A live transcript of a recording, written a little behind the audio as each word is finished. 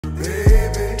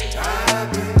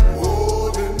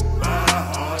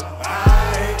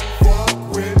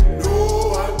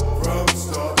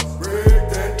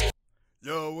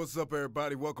What's up,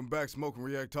 everybody? Welcome back. Smoke and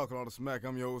React, talking all the smack.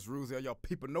 I'm your host, Roosey. Y'all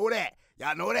people know that.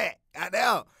 Y'all know that.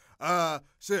 Goddamn.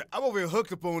 Shit, I'm over here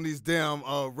hooked up on these damn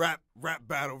rap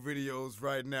battle videos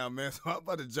right now, man. So I'm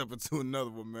about to jump into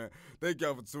another one, man. Thank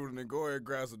y'all for tuning in. Go ahead and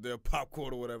grab some damn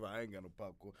popcorn or whatever. I ain't got no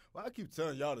popcorn. Well, I keep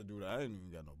telling y'all to do that. I ain't even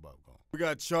got no popcorn. We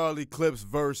got Charlie Clips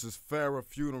versus PHARA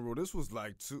Funeral. This was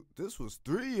like 3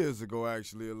 years ago,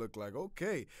 actually. It looked like,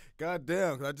 okay.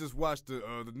 Goddamn, I just watched the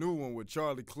new one with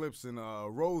Charlie Clips and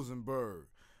Rosenberg.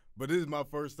 But this is my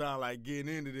first time like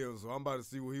getting into this, so I'm about to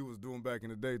see what he was doing back in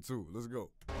the day too. Let's go.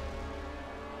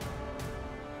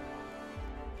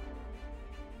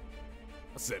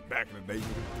 I said back in the day,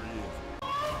 3 years.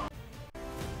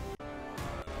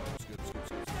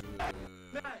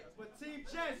 But Team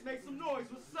Gents, make some noise.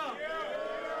 What's up?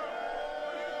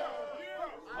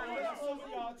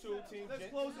 Let's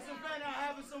close this event out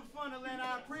having some fun, Atlanta.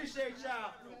 I appreciate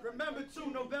y'all. Remember,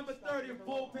 too, November 30th,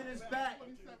 Bullpen is back.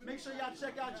 Make sure y'all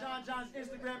check out John's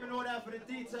Instagram and all that for the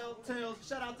details.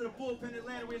 Shout out to the Bullpen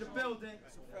Atlanta. We in the building.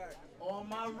 On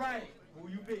my right, who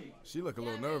you be? She look a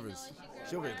little nervous.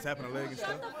 She over here tapping her leg and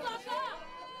stuff. Shut the fuck up! Shut up!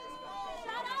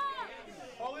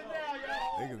 Hold it down,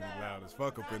 y'all. They gonna be loud as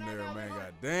fuck up in there, man.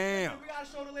 God damn. We gotta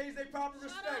show the ladies their proper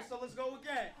respect, so let's go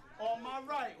again. On my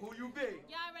right, who you be?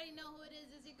 Y'all already know who it is.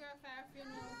 It's your girl, PHARA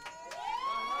Funeral.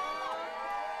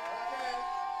 Okay.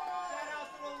 Shout out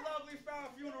to the lovely PHARA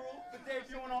Funeral for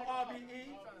debuting on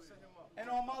RBE. And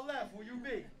on my left, who you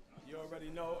be? You already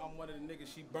know I'm one of the niggas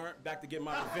she burnt back to get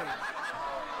my revenge.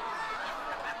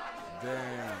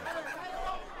 Damn.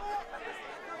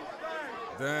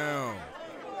 Damn.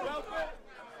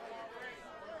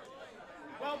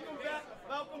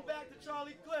 Welcome back to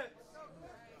Charlie Clips.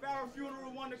 PHARA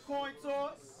Funeral won the coin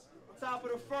toss. Top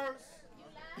of the first.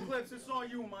 Clips, it's on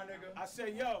you, my nigga. I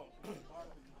say, yo,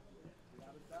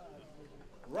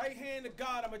 right hand to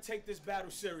God, I'm gonna take this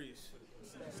battle serious.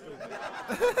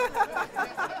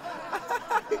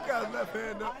 He got left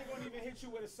hand up. I ain't gonna even hit you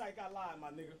with a psych, I lied, my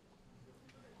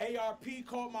nigga. ARP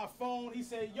called my phone, he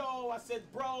said, yo, I said,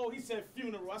 bro, he said,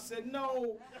 funeral. I said,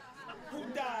 no, who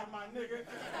died, my nigga?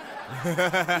 He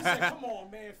said, come on,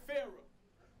 man, PHARA.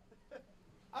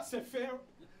 I said, PHARA?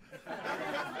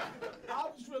 I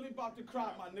was really about to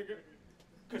cry, my nigga,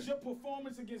 because your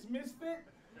performance against Misfit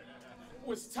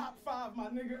was top 5, my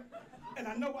nigga. And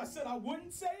I know I said I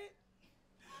wouldn't say it,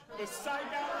 but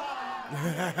psych out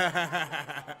loud.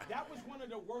 That was one of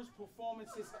the worst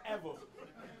performances ever.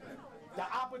 The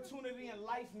opportunity in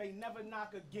life may never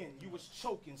knock again. You was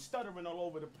choking, stuttering all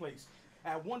over the place.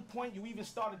 At one point, you even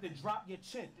started to drop your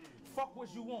chin. Fuck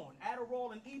was you on?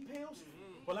 Adderall and E-pills?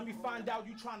 Well, let me find out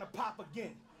you trying to pop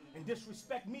again and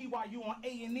disrespect me while you on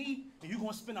A&E, and you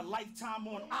gonna spend a lifetime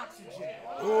on oxygen.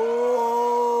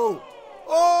 Oh!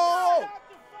 Oh!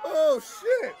 Oh,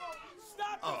 shit!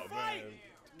 Stop the fight! Man.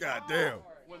 God damn.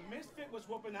 When Misfit was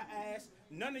whooping her ass,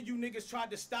 none of you niggas tried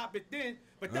to stop it then,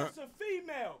 but that's a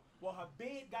female. Well, her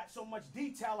bed got so much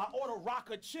detail, I ought to rock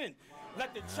her chin.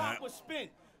 Let the chopper spin.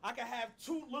 I could have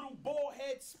 2 little bald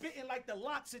heads spitting like the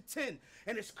locks of 10.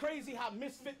 And it's crazy how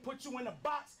Misfit put you in a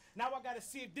box. Now I gotta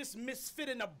see if this Misfit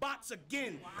in a box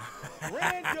again.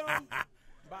 Random.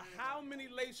 But how many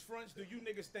lace fronts do you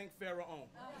niggas think PHARA own?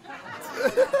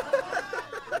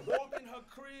 Walk in her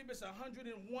crib, it's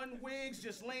 101 wigs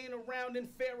just laying around in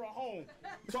PHARA home.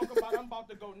 Talk about I'm about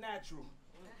to go natural.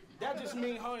 That just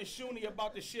mean her and Shuni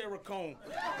about to share a comb.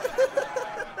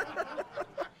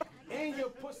 And your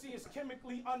pussy is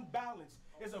chemically unbalanced.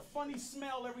 There's a funny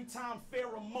smell every time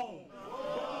PHARA moan.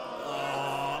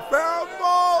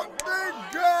 PHARA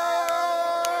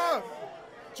nigga!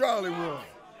 Charlie won.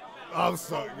 I'm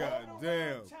sorry,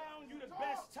 goddamn. You the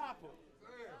best topper.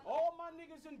 All my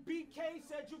niggas in BK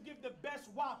said you give the best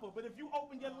whopper, but if you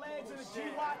open your legs in a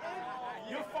GYN,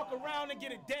 you'll fuck around and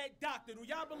get a dead doctor. Do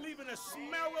y'all believe in a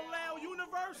smell-a-loud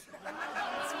universe?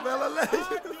 Smell-a-loud.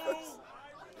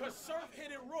 Cause Surf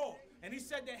hit it raw, and he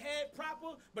said the head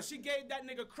proper, but she gave that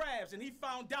nigga crabs, and he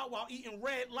found out while eating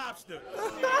Red Lobster.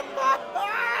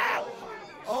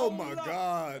 Oh my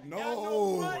God,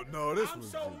 no, no, this I'm was.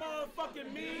 so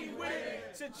motherfucking mean with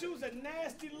it. Since you was a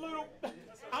nasty little,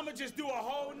 I'ma just do a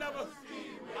whole nother.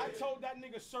 I told that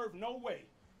nigga Surf no way.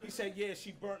 He said, yeah,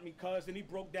 she burnt me, cuz, and he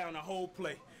broke down the whole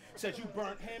play. Said you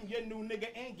burnt him, your new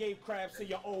nigga, and gave crabs to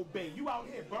your old bae. You out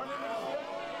here burning niggas?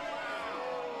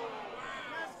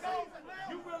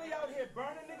 You really out here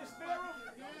burning niggas, PHARA?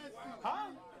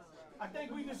 Huh? I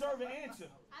think we deserve an answer.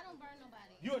 I don't burn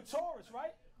nobody. You're a Taurus,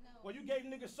 right? No. Well, you gave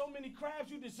niggas so many crabs,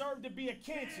 you deserve to be a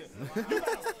Cancer. You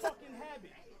got a fucking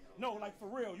habit. No, like for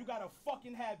real, you got a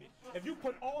fucking habit. If you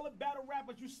put all the battle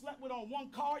rappers you slept with on one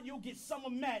card, you'll get Summer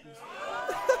Madness.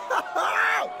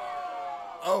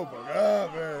 Oh my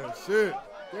God, man. Shit.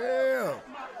 Damn.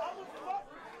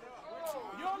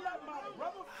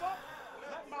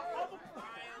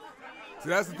 See,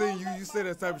 that's the thing. You say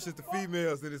that type of shit to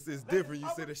females, and it's different. You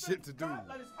say that shit to dudes.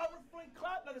 Let his other friend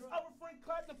clap. Let his other friend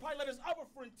clap. Then probably let his other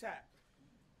friend tap.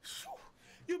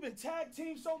 You've been tag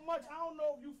teamed so much, I don't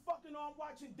know if you fucking on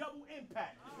watching Double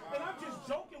Impact. And I'm just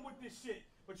joking with this shit.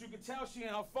 But you can tell she in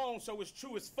her phone, so it's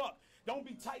true as fuck. Don't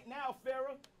be tight now,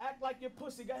 Farrah. Act like your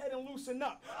pussy. Go ahead and loosen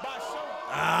up. By showing.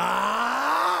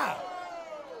 Ah!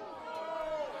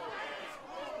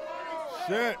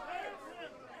 Shit.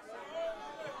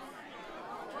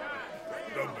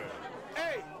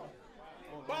 Hey,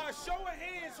 by a show of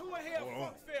hands, who in here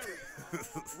fuck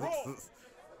Farrah? Raw.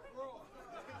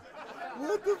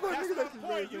 What the fuck? That's my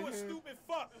point. You a stupid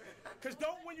fuck. Cause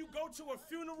don't when you go to a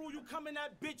funeral, you come in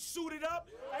that bitch suited up.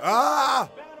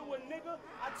 Battle a nigga.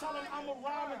 I tell him I'ma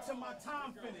rhyme until my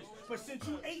time finish. But since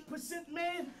you 8%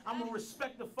 man, I'ma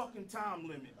respect the fucking time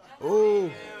limit.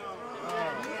 Oh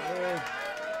man.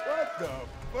 What the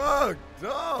fuck,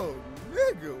 dog?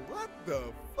 Nigga, what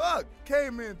the fuck?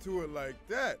 Came into it like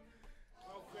that.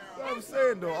 That's what I'm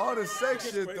saying though, all the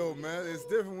sex shit though, man, it's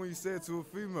different when you say it to a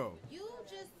female. You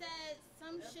just said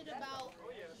some shit about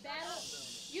battle.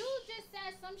 You just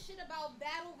said some shit about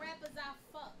battle rappers I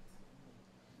fucked.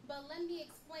 But let me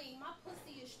explain. My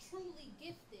pussy is truly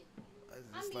gifted.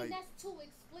 I mean, that's too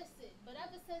explicit. But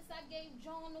ever since I gave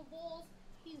John the walls,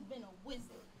 he's been a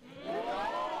wizard.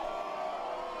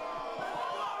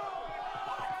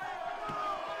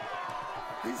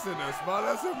 He's sitting there smiling.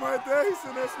 That's him right there. He's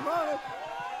sitting there smiling.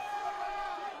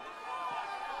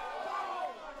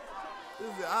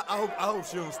 I hope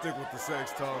she don't stick with the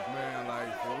sex talk, man.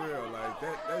 Like, for real. Like,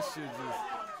 that shit just,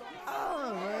 I don't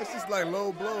know, man. It's just like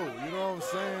low blow. You know what I'm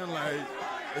saying? Like,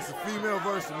 it's a female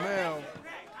versus male.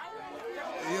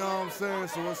 You know what I'm saying?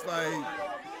 So it's like,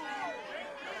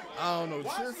 I don't know. The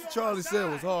shit Charlie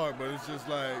said was hard, but it's just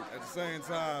like, at the same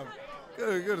time,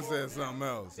 could have said something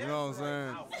else. You know what I'm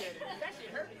saying?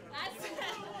 I said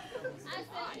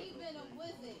he been a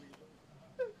wizard.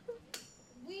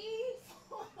 We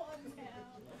fall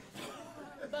down,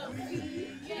 but we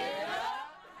get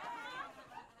up.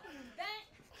 That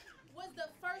was the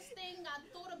first thing I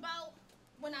thought about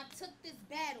when I took this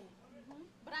battle.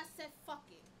 But I said,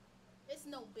 fuck it. It's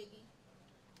no biggie.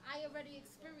 I already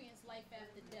experienced life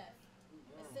after death.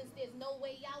 And since there's no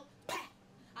way out,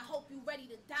 I hope you ready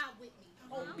to die with me.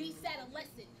 Oh, beast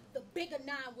adolescent, the bigger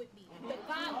 9 with me. The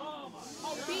vibe. Oh,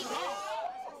 beast.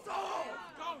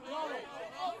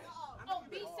 Oh,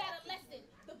 beast adolescent,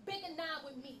 the bigger 9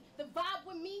 with me. The vibe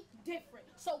with me, different.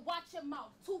 So watch your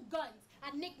mouth. 2 guns.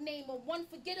 I nickname her one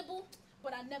forgettable,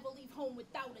 but I never leave home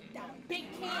without a doubt. Big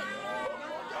cannons.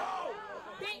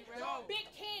 Big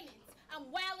cannons.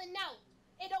 I'm wilding out.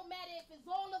 It don't matter if it's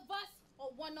all of us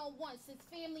or one-on-one. Since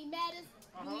family matters,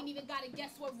 you ain't even gotta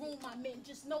guess what room I'm in.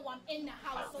 Just know I'm in the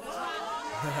house. So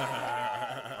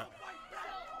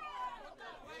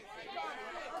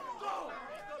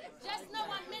just know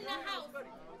I'm in the house.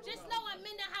 Just know I'm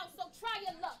in the house. So try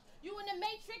your luck. You in the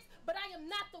Matrix, but I am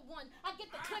not the one. I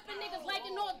get the clipping niggas like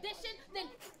an audition. Then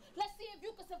let's see if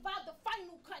you can survive the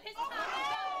final cut. His time is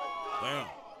up. Damn.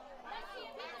 Let's see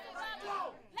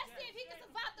if he can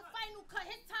survive the final cut.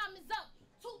 His time is up.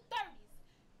 230s.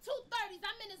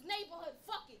 I'm in his neighborhood.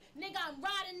 Fuck it. Nigga, I'm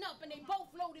riding up and they both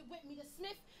loaded with me. The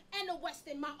Smith and the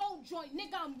Weston. My own joint.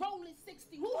 Nigga, I'm rolling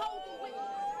 60. Who holding with me?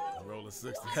 I'm rolling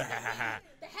 60.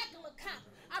 The heckler cop.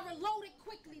 I reloaded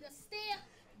quickly. The stare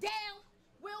down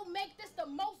will make this the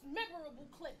most memorable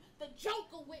clip. The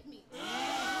Joker with me.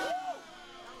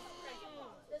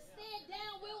 The stare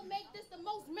down will make this the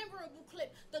most memorable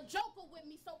clip. The Joker with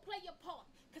me, so play your part.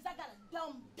 Cause I got a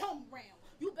dumb round.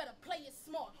 You better play it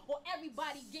smart, or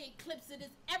everybody getting clips of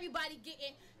this. Everybody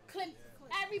getting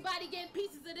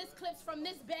pieces of this clips from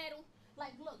this battle.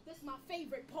 Like, look, this is my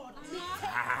favorite part. I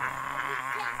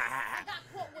got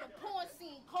caught with a porn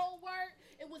scene. Cold word,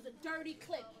 it was a dirty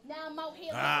clip. Now I'm out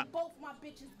here letting both my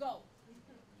bitches go.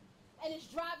 And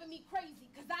it's driving me crazy,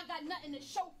 cause I got nothing to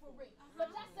show for it.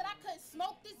 But that said I couldn't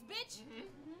smoke this bitch.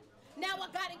 Now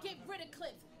I gotta get rid of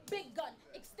clips. Big gun,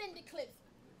 extended clips.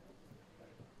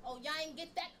 Oh, y'all ain't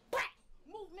get that? Bah!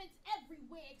 Movements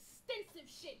everywhere, extensive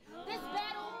shit. This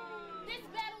battle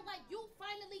like you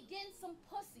finally getting some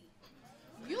pussy.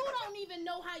 You don't even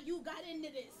know how you got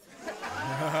into this.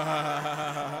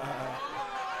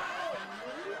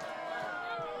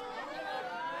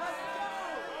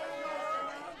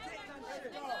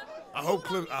 hope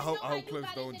Clips. I You hope know how you Clips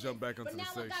got don't into jump this, back onto but the now I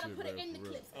sex gotta shit, put it man, in the for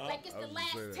real. clips, like it's I the was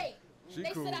just saying last that. tape. She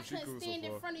They cool, said I she couldn't cool so stand in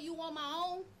far. front of you on my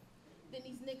own. Then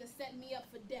these niggas set me up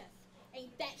for death.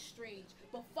 Ain't that strange?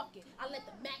 But fuck it, I let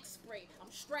the max spray.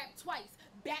 I'm strapped twice,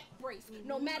 back brace.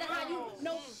 No matter how you,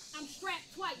 I'm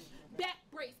strapped twice, back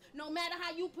brace. No matter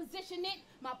how you position it,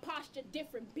 my posture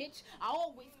different, bitch. I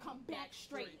always come back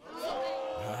straight. So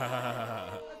I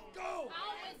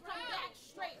always come back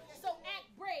straight. So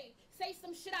act brave. Say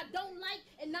some shit I don't like,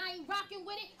 and I ain't rocking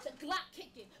with it. The Glock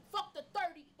kicking. Fuck the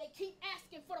 30. They keep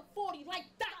asking for the 40 like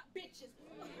thot bitches.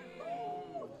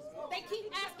 They keep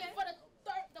asking for the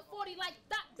 40 like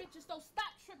thot bitches, so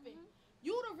stop tripping.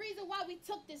 You the reason why we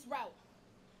took this route.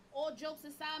 All jokes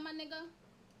aside, my nigga,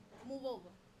 move over.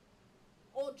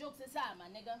 All jokes aside, my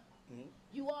nigga.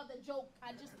 You are the joke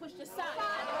I just pushed aside.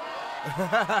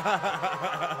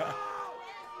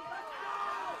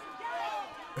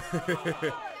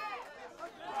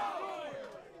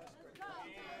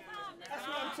 That's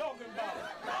what I'm talking about.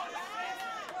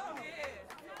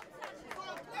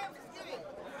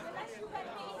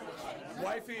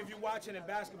 Wifey, if you're watching in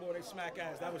basketball, they smack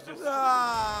ass. That was just.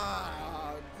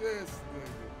 Ah, this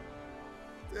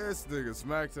nigga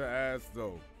smacked her ass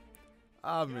though.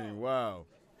 I mean, wow.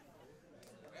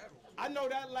 I know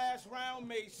that last round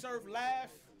made Surf laugh.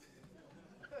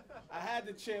 I had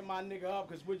to cheer my nigga up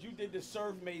because what you did to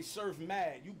Surf made Surf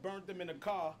mad. You burnt them in the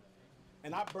car,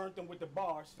 and I burnt them with the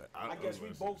bars. I guess we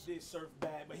both did Surf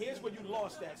bad. But here's where you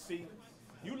lost that, see?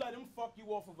 You let him fuck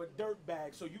you off of a dirt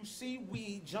bag, so you see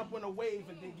weed, jump on a wave,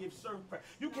 and then give Surf credit.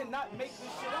 You cannot make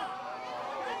this shit up.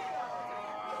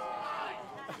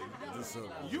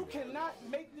 You cannot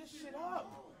make this shit up.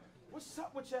 What's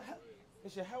up with your health?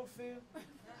 Is your health fair?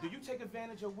 Do you take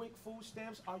advantage of WIC food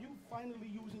stamps? Are you finally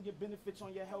using your benefits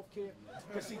on your health care?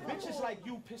 Because see, bitches like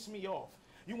you piss me off.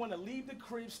 You want to leave the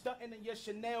crib, stunting in your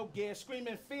Chanel gear,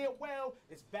 screaming farewell.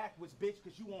 It's backwards, bitch,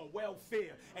 because you on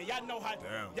welfare. And y'all know how,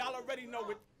 y'all already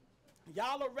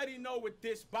know what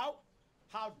this bout.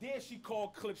 How dare she call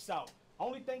Clips out?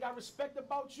 Only thing I respect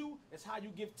about you is how you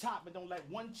give top and don't let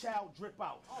one child drip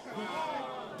out.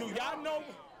 Do y'all know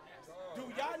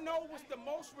what's the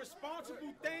most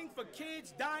responsible thing for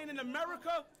kids dying in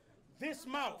America? This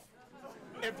mouth.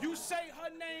 If you say her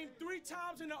name 3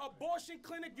 times in an abortion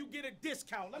clinic, you get a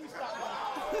discount. Let me stop.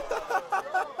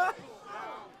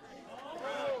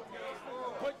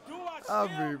 But do I still,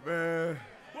 Man.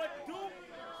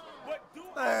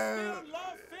 I still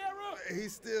love Farrah? He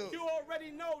still. You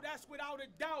already know that's without a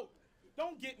doubt.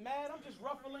 Don't get mad. I'm just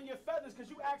ruffling your feathers because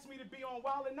you asked me to be on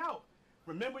Wild 'N Out.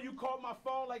 Remember you called my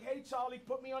phone like, hey, Charlie,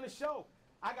 put me on the show.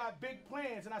 I got big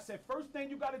plans. And I said, first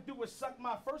thing you got to do is suck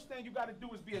my, first thing you got to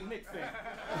do is be a Knicks fan.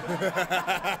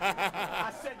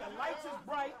 I said, the lights is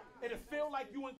bright. It'll feel like you in